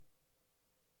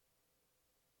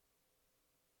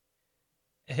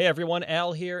Hey everyone,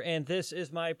 Al here, and this is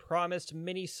my promised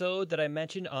mini-sode that I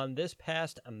mentioned on this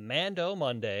past Mando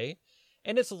Monday,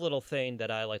 and it's a little thing that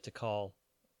I like to call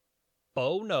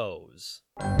Bo Knows.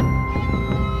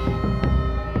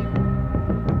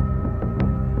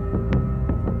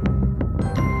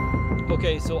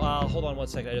 Okay, so hold on one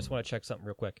second, I just want to check something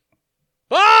real quick.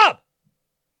 Bob!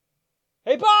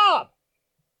 Hey Bob!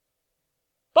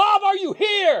 Bob, are you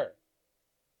here?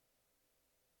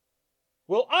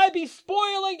 Will I be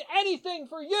spoiling anything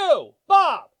for you?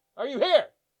 Bob, are you here?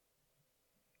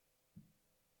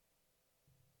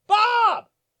 Bob!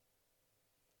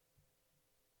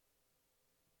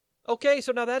 Okay,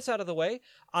 so now that's out of the way,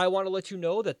 I want to let you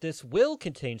know that this will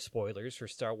contain spoilers for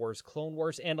Star Wars Clone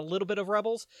Wars and a little bit of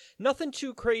Rebels. Nothing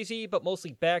too crazy, but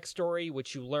mostly backstory,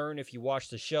 which you learn if you watch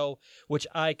the show, which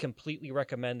I completely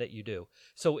recommend that you do.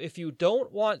 So if you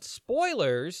don't want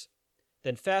spoilers,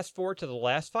 then fast forward to the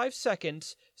last 5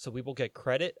 seconds so we will get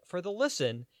credit for the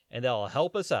listen, and that'll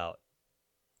help us out.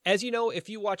 As you know, if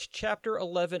you watch Chapter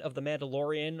 11 of The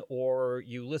Mandalorian, or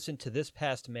you listen to this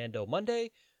past Mando Monday,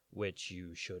 which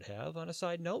you should have on a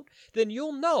side note, then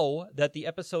you'll know that the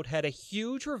episode had a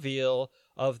huge reveal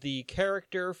of the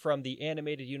character from the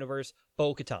animated universe,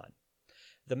 Bo-Katan.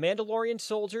 The Mandalorian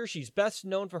soldier, she's best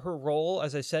known for her role,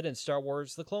 as I said, in Star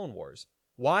Wars The Clone Wars.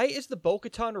 Why is the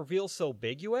Bo-Katan reveal so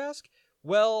big, you ask?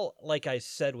 Well, like I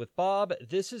said with Bob,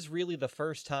 this is really the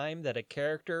first time that a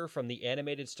character from the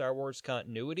animated Star Wars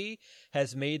continuity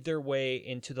has made their way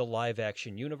into the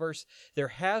live-action universe. There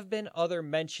have been other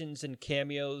mentions and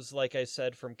cameos, like I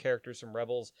said, from characters from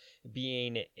Rebels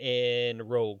being in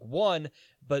Rogue One,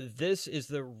 but this is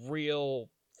the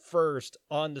real first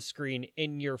on-the-screen,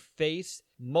 in-your-face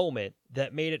moment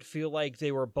that made it feel like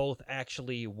they were both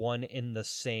actually one in the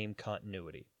same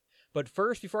continuity. But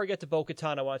first, before I get to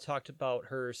Bo-Katan, I want to talk about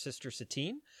her sister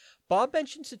Satine. Bob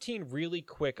mentioned Satine really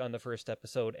quick on the first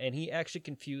episode, and he actually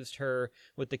confused her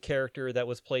with the character that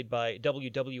was played by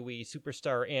WWE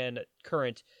superstar and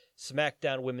current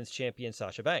SmackDown Women's Champion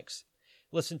Sasha Banks.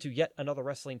 Listen to yet another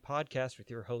wrestling podcast with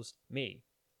your host, me.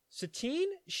 Satine,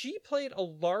 she played a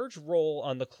large role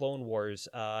on the Clone Wars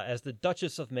as the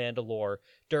Duchess of Mandalore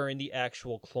during the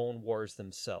actual Clone Wars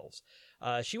themselves.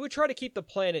 She would try to keep the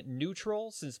planet neutral,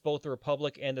 since both the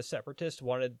Republic and the Separatists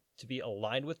wanted to be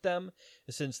aligned with them,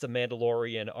 since the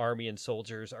Mandalorian army and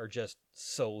soldiers are just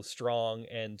so strong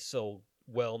and so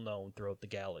well known throughout the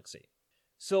galaxy.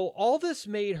 So all this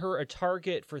made her a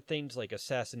target for things like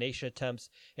assassination attempts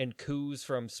and coups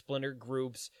from splinter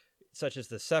groups such as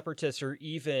the Separatists, or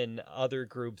even other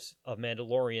groups of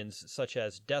Mandalorians such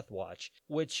as Death Watch,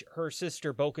 which her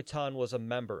sister Bo-Katan was a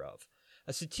member of.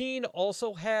 Satine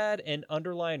also had an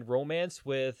underlying romance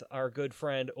with our good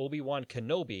friend Obi-Wan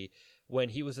Kenobi when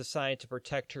he was assigned to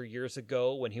protect her years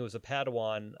ago when he was a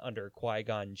Padawan under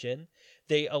Qui-Gon Jinn.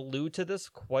 They allude to this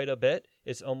quite a bit.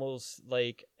 It's almost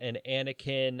like an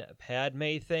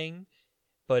Anakin-Padme thing,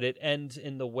 but it ends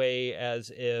in the way as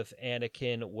if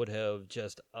Anakin would have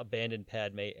just abandoned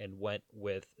Padme and went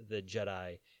with the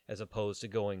Jedi, as opposed to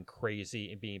going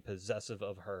crazy and being possessive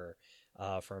of her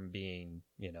from being,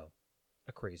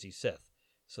 a crazy Sith.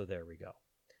 So there we go.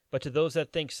 But to those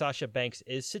that think Sasha Banks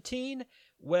is Satine,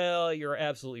 well, you're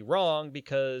absolutely wrong,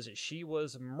 because she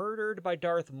was murdered by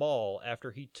Darth Maul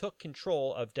after he took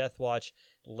control of Death Watch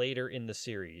later in the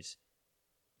series.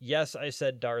 Yes, I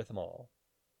said Darth Maul.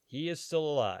 He is still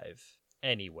alive.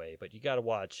 Anyway, but you gotta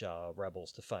watch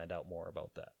Rebels to find out more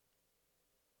about that.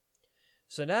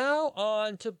 So now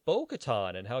on to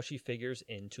Bo-Katan and how she figures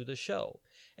into the show.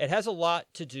 It has a lot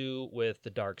to do with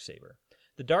the Darksaber.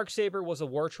 The Darksaber was a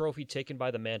war trophy taken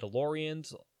by the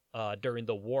Mandalorians during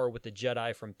the war with the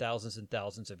Jedi from thousands and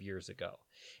thousands of years ago.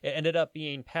 It ended up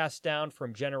being passed down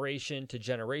from generation to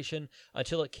generation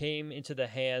until it came into the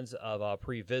hands of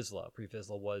Pre Vizsla. Pre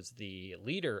Vizsla was the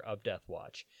leader of Death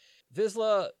Watch.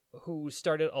 Vizsla, who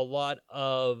started a lot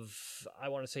of, I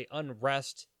want to say,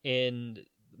 unrest in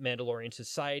Mandalorian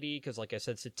society, because like I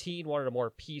said, Satine wanted a more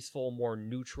peaceful, more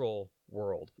neutral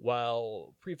world,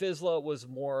 while Pre Vizsla was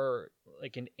more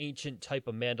like an ancient type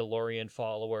of Mandalorian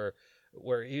follower,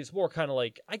 where he was more kind of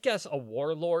like, I guess, a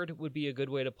warlord would be a good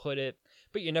way to put it,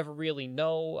 but you never really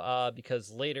know,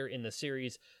 because later in the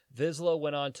series, Vizsla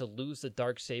went on to lose the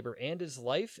Darksaber and his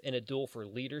life in a duel for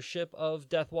leadership of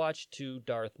Death Watch to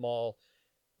Darth Maul,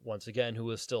 once again, who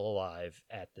is still alive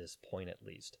at this point at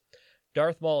least.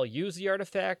 Darth Maul used the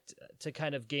artifact to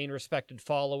kind of gain respected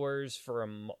followers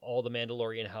from all the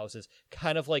Mandalorian houses,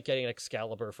 kind of like getting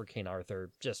Excalibur for King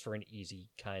Arthur, just for an easy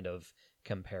kind of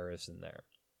comparison there.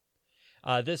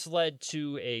 This led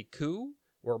to a coup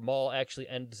where Maul actually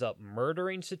ends up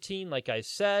murdering Satine, like I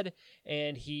said,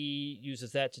 and he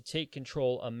uses that to take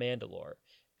control of Mandalore.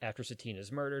 After Satine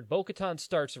is murdered, Bo-Katan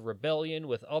starts a rebellion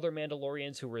with other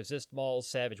Mandalorians who resist Maul's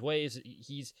savage ways.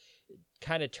 He's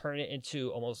kind of turned it into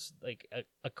almost like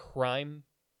a crime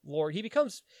lord. He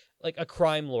becomes like a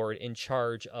crime lord in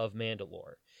charge of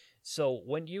Mandalore. So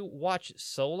when you watch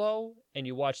Solo and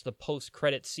you watch the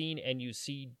post-credit scene and you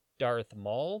see Darth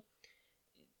Maul,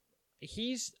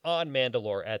 he's on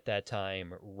Mandalore at that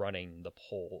time running the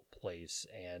whole place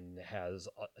and has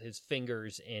his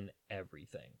fingers in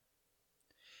everything.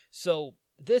 So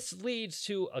this leads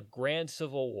to a grand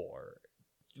civil war,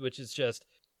 which is just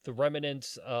the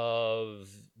remnants of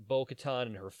Bo-Katan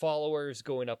and her followers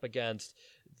going up against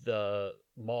the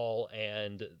Maul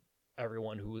and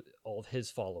all of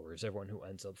his followers, everyone who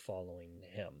ends up following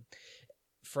him.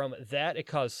 From that, it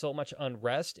caused so much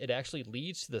unrest, it actually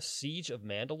leads to the Siege of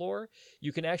Mandalore.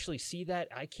 You can actually see that.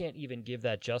 I can't even give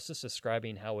that justice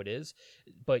describing how it is,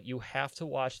 but you have to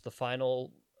watch the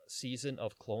final season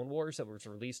of Clone Wars that was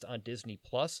released on Disney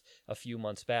Plus a few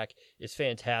months back. It's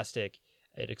fantastic.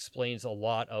 It explains a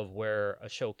lot of where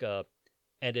Ahsoka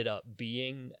ended up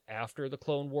being after the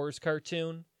Clone Wars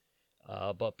cartoon,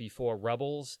 but before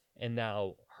Rebels, and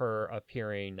now her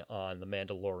appearing on The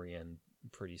Mandalorian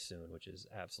pretty soon, which is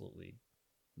absolutely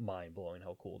mind-blowing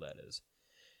how cool that is.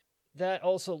 That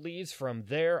also leads from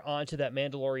there onto that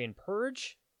Mandalorian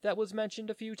Purge that was mentioned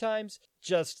a few times.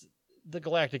 Just the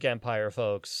Galactic Empire,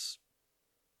 folks,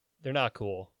 they're not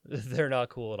cool. They're not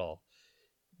cool at all.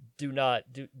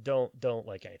 Don't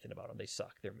like anything about them. They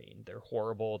suck. They're mean. They're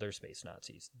horrible. They're space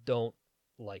Nazis. Don't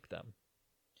like them.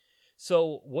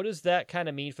 So what does that kind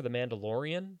of mean for the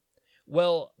Mandalorian?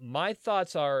 Well, my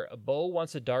thoughts are Bo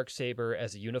wants a Darksaber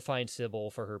as a unifying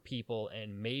symbol for her people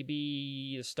and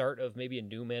maybe the start of maybe a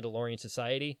new Mandalorian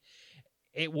society.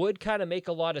 It would kind of make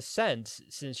a lot of sense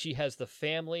since she has the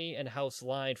family and house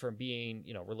line from being,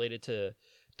 related to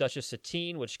Duchess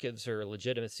Satine, which gives her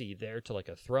legitimacy there to like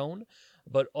a throne.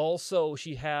 But also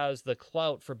she has the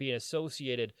clout for being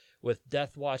associated with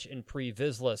Death Watch and Pre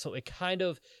Vizsla. So it kind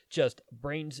of just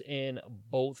brings in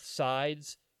both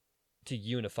sides to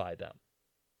unify them.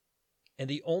 And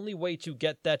the only way to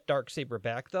get that Darksaber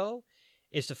back, though,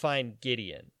 is to find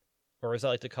Gideon, or as I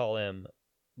like to call him,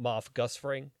 Moff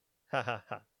Gusfring. Ha ha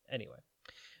ha. Anyway.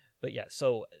 But yeah,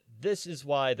 so this is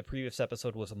why the previous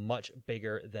episode was much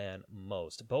bigger than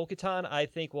most. Bo-Katan, I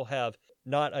think, will have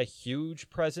not a huge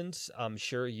presence. I'm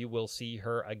sure you will see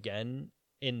her again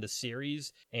in the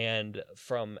series, and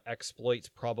from exploits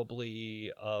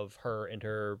probably of her and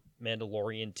her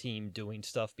Mandalorian team doing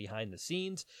stuff behind the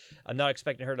scenes. I'm not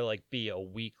expecting her to be a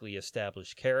weekly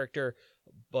established character,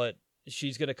 but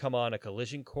she's going to come on a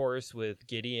collision course with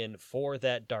Gideon for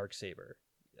that Darksaber.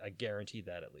 I guarantee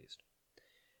that at least.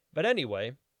 But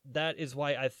anyway, that is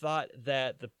why I thought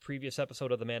that the previous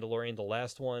episode of The Mandalorian, the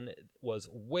last one, was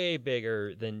way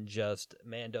bigger than just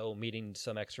Mando meeting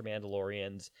some extra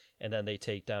Mandalorians and then they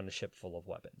take down a ship full of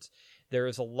weapons. There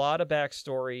is a lot of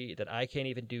backstory that I can't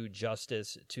even do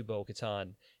justice to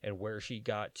Bo-Katan and where she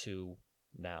got to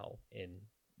now in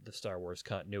the Star Wars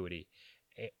continuity.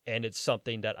 And it's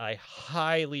something that I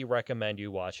highly recommend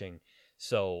you watching.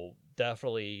 So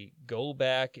definitely go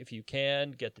back if you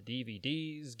can, get the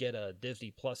DVDs, get a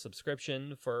Disney Plus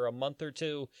subscription for a month or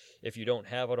two if you don't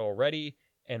have it already,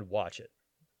 and watch it.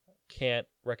 Can't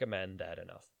recommend that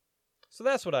enough. So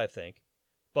that's what I think.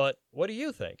 But what do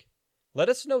you think? Let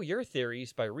us know your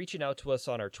theories by reaching out to us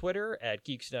on our Twitter at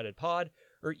GeeksUnitedPod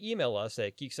or email us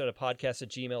at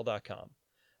geeksunitedpodcast@gmail.com.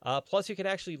 Plus, you can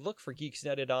actually look for Geeks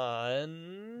United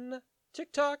on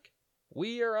TikTok.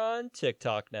 We are on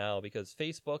TikTok now because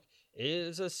Facebook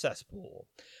is a cesspool.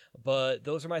 But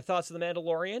those are my thoughts of The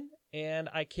Mandalorian, and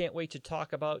I can't wait to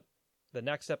talk about the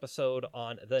next episode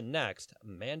on the next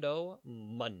Mando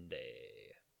Monday.